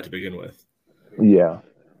there's that to begin with. Yeah.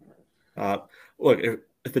 Look,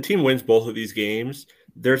 if the team wins both of these games,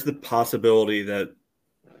 there's the possibility that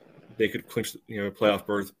they could clinch, playoff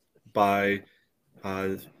berth by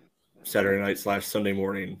Saturday night / Sunday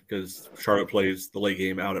morning, because Charlotte plays the late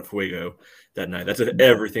game out at Fuego that night. That's if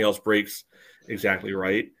everything else breaks exactly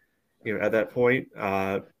right, at that point.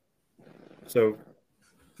 So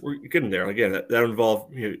we're getting there. Again, that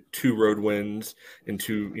involved 2 road wins in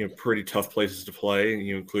 2 pretty tough places to play,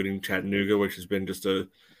 including Chattanooga, which has been just a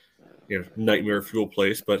nightmare fuel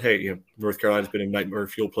place. But hey, North Carolina's been a nightmare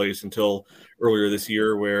fuel place until earlier this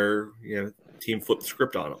year, where the team flipped the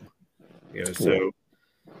script on them. So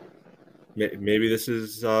maybe this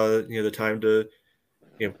is the time to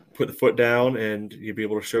put the foot down and you'll be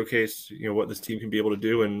able to showcase what this team can be able to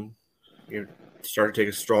do, and start to take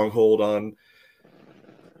a strong hold on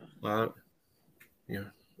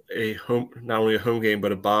a home, not only a home game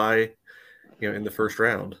but a bye in the first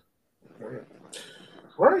round.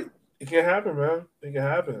 Right. It can happen, man. It can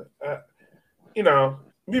happen.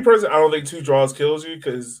 Me personally, I don't think 2 draws kills you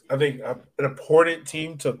because I think an important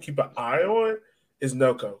team to keep an eye on is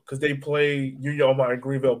NoCo because they play Union Omaha and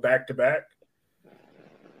Greenville back to back.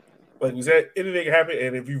 Like you said, anything can happen.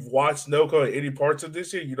 And if you've watched NoCo in any parts of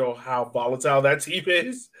this year, you know how volatile that team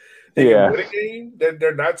is. They can win a game that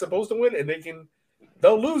they're not supposed to win, and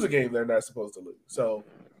they'll lose a game they're not supposed to lose. So,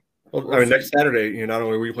 next Saturday, not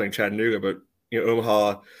only are we playing Chattanooga, but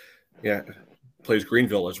Omaha, plays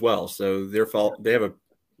Greenville as well. So they have a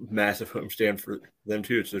massive homestand for them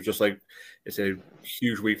too. So just like it's a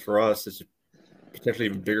huge week for us, it's a potentially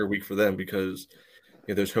even bigger week for them because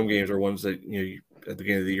those home games are ones that at the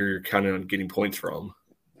beginning of the year you're counting on getting points from.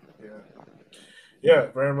 Yeah,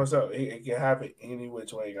 very much so. It can happen any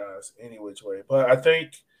which way, guys, any which way. But I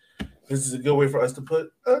think this is a good way for us to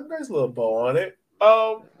put a nice little bow on it.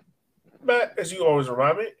 Matt, as you always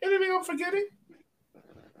remind me, anything I'm forgetting?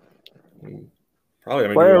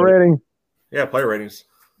 Probably. Player rating. Yeah, player ratings.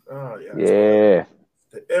 Oh, yeah. Yeah.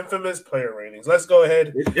 The infamous player ratings. Let's go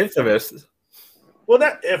ahead. It's infamous. Well,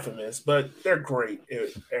 not infamous, but they're great at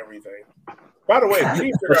everything. By the way, we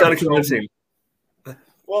need to That's not convincing.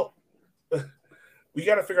 Well, we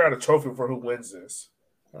got to figure out a trophy for who wins this.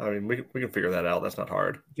 I mean, we can figure that out. That's not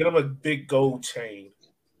hard. Get them a big gold chain.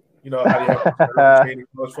 You know how you have a chain in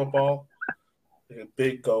college football? Like a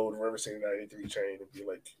big gold River City 93 chain and be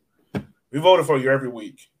like, we voted for you every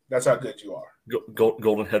week. That's how good you are.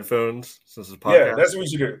 Golden headphones since it's a podcast. Yeah, that's what we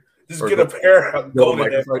should do. Just get a pair of golden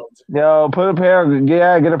headphones. Yo, get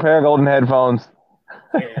a pair of golden headphones.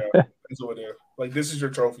 Yeah, that's what we do. Like, this is your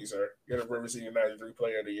trophy, sir. You're the River City 93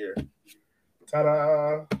 Player of the Year.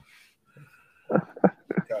 Ta-da!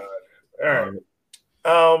 God. All right.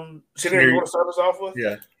 Shanir, you want to start us off with?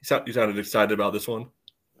 Yeah, you sounded excited about this one.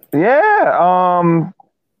 Yeah,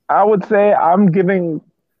 I would say I'm giving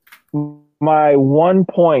my 1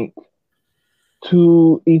 point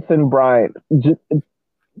to Ethan Bryant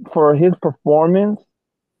for his performance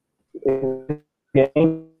in the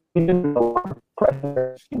game. A lot of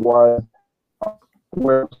pressure was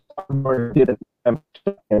where Summer did it and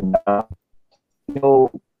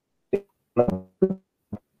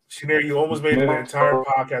Shanir, you almost made an entire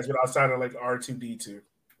podcast without sounding like R2D2.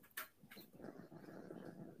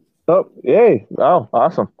 Oh, yay. Oh,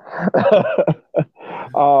 awesome.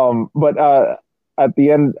 But at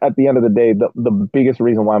the end of the day, the biggest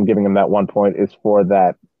reason why I'm giving him that 1 point is for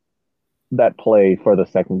that play for the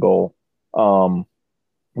second goal.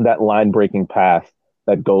 That line breaking pass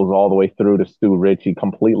that goes all the way through to Stu Ritchie,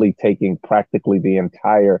 completely taking practically the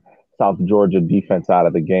entire South Georgia defense out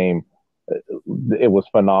of the game. It was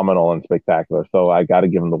phenomenal and spectacular. So I got to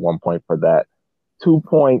give him the 1 point for that. 2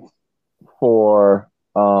 points for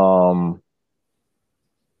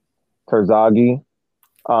Terzaghi.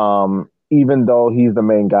 Even though he's the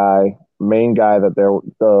main guy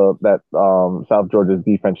that South Georgia's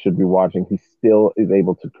defense should be watching, he still is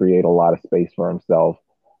able to create a lot of space for himself.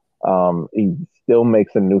 He still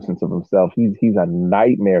makes a nuisance of himself. He's a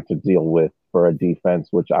nightmare to deal with for a defense,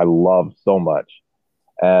 which I love so much.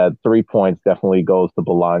 3 points definitely goes to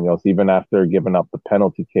Bolaños. Even after giving up the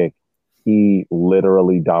penalty kick, he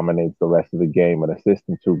literally dominates the rest of the game, an assist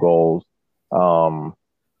and 2 goals.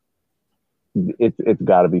 It's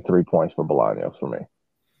got to be 3 points for Bolaños for me.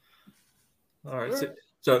 All right.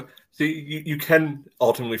 So you can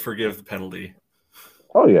ultimately forgive the penalty.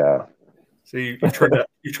 Oh yeah. So you turn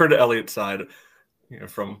to Elliott's side,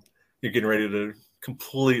 from you're getting ready to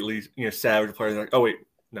completely savage the player. And they're like, oh wait,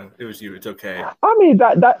 no, it was you. It's okay. I mean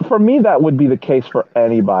that for me that would be the case for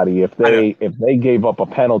anybody if they gave up a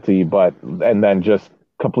penalty, and then just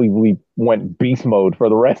completely went beast mode for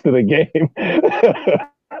the rest of the game.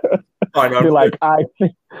 I know. Be like,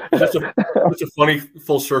 it's a funny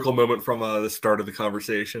full circle moment from the start of the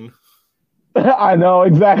conversation. I know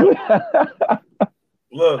exactly.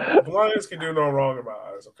 Look, Bolaños can do no wrong in my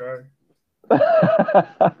eyes, okay?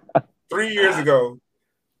 3 years ago,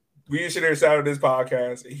 we should have started this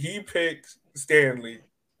podcast. He picked Stanley.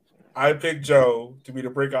 I picked Joe to be the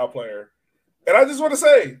breakout player. And I just want to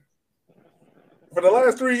say, for the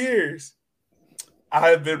last 3 years, I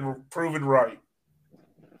have been proven right.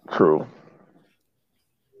 True.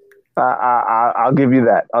 I'll give you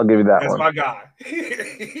that. That's one. my guy.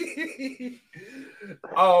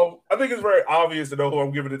 I think it's very obvious to know who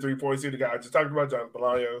I'm giving the 3 points to. The guy I just talked about, Jonathan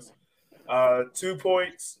Bolaños. 2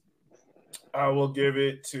 points. I will give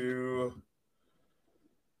it to.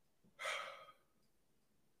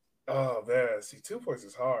 Oh man, see, 2 points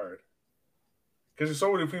is hard because there's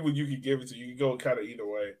so many people you can give it to. You can go kind of either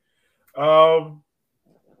way.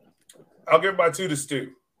 I'll give my 2 to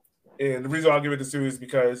Stu. And the reason I'll give it to Stu is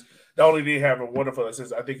because not only did he have a wonderful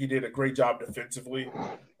assist, I think he did a great job defensively.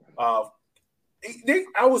 I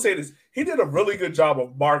will say this. He did a really good job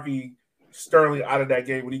of marking Sterling out of that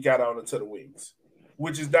game when he got on into the wings,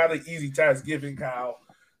 which is not an easy task given how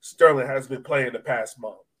Sterling has been playing the past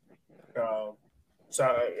month. So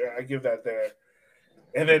I give that there.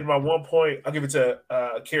 And then my 1 point, I'll give it to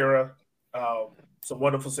Akira. Some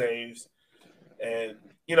wonderful saves. And,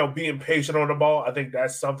 being patient on the ball, I think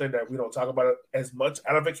that's something that we don't talk about as much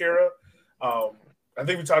out of Akira. I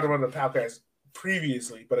think we talked about it on the podcast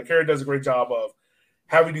previously, but Akira does a great job of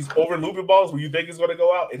having these over-looping balls where you think it's going to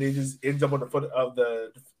go out, and it just ends up on the foot of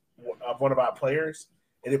one of our players,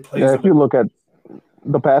 and it plays. Yeah, if you look at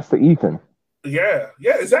the pass to Ethan. Yeah,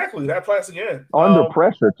 exactly. That pass again. Under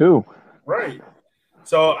pressure, too. Right.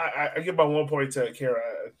 So I give my 1 point to Akira.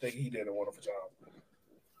 I think he did a wonderful job.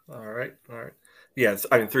 All right. Yeah,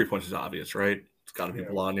 3 points is obvious, right? It's got to be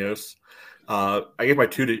Bolaños. I gave my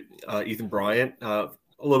 2 to Ethan Bryant. A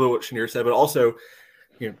little bit what Chenier said, but also,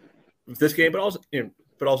 this game, but also,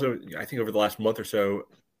 I think over the last month or so,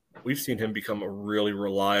 we've seen him become a really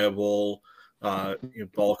reliable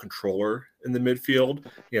ball controller in the midfield.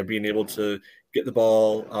 Being able to get the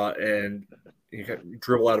ball and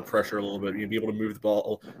dribble out of pressure a little bit, be able to move the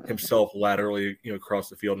ball himself laterally, across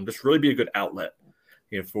the field, and just really be a good outlet,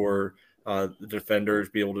 for the defenders,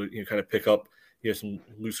 be able to kind of pick up some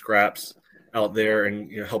loose scraps out there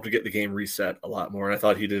and help to get the game reset a lot more. And I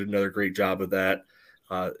thought he did another great job of that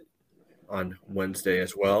on Wednesday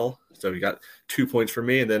as well. So he got 2 points for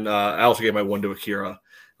me, and then I also gave my 1 to Akira.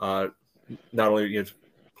 Not only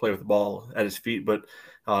play with the ball at his feet, but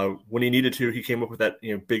when he needed to, he came up with that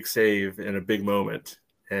big save in a big moment.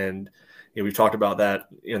 And we've talked about that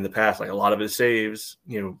in the past. Like a lot of his saves,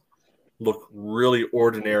 look really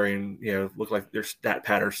ordinary and look like they're stat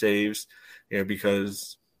pattern saves,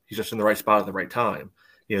 because he's just in the right spot at the right time.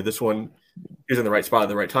 This one is in the right spot at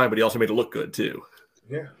the right time, but he also made it look good too.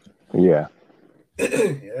 Yeah. Yeah,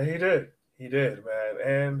 he did. He did, man,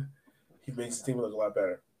 and he makes his team look a lot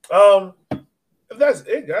better. If that's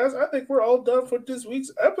it, guys, I think we're all done for this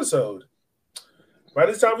week's episode. By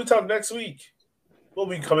this time we talk next week, we'll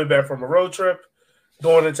be coming back from a road trip,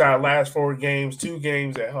 going into our last 4 games, 2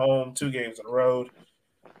 games at home, 2 games on the road.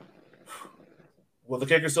 Will the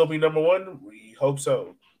Kickers still be number 1? We hope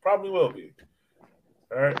so. Probably will be.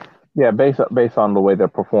 All right. Yeah, based on the way they're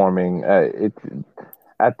performing, it's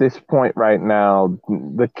at this point right now,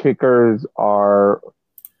 the Kickers are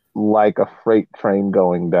like a freight train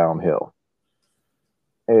going downhill.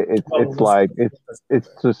 It's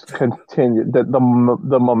just continued. The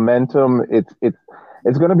momentum.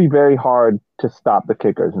 It's going to be very hard to stop the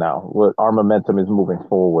Kickers now. Our momentum is moving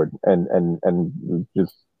forward, and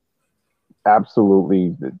just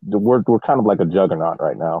absolutely, we're kind of like a juggernaut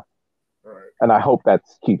right now. Right. And I hope that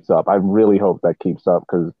keeps up. I really hope that keeps up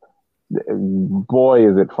because, boy,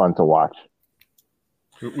 is it fun to watch.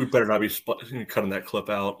 We better not be cutting that clip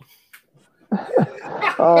out.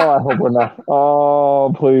 Oh, I hope we're not.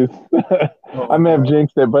 Oh, please. I may have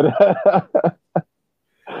jinxed it, but.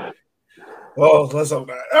 Well, let's hope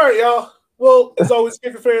not. All right, y'all. Well, as always,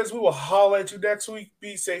 Kicker fans, we will holler at you next week.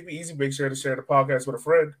 Be safe, be easy. Make sure to share the podcast with a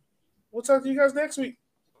friend. We'll talk to you guys next week.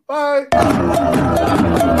 Bye.